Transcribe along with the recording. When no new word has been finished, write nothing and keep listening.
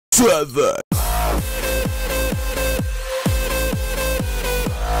7.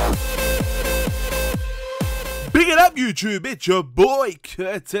 Big it up, YouTube, it's your boy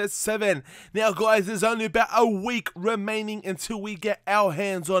Curtis7. Now guys, there's only about a week remaining until we get our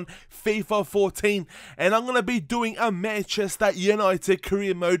hands on FIFA 14, and I'm going to be doing a Manchester United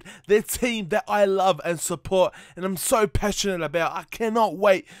career mode, the team that I love and support and I'm so passionate about. I cannot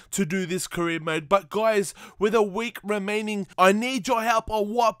wait to do this career mode. But guys, with a week remaining, I need your help on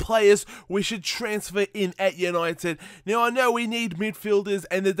what players we should transfer in at United. Now I know we need midfielders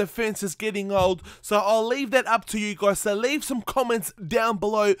and the defense is getting old, so I'll leave that up to you guys. So leave some comments down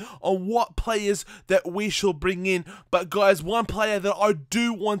below on what players that we shall bring in. But guys, one player that I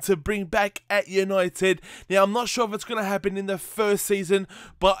do want to bring back at United, now I'm not sure if it's going to happen in the first season,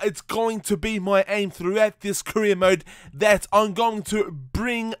 but it's going to be my aim throughout this career mode that I'm going to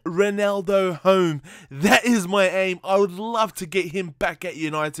bring Ronaldo home. That is my aim. I would love to get him back at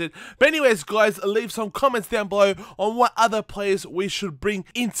United. But anyways guys, leave some comments down below on what other players we should bring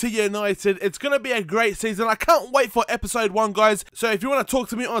into United. It's going to be a great season. I can't wait for episode 1 guys. So if you want to talk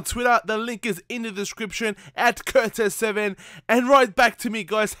to me on Twitter, the link is in the description at Curtis7, and write back to me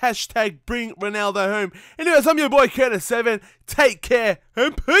guys, hashtag bring Ronaldo home. Anyways, I'm your boy Curtis7. Take care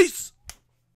and peace.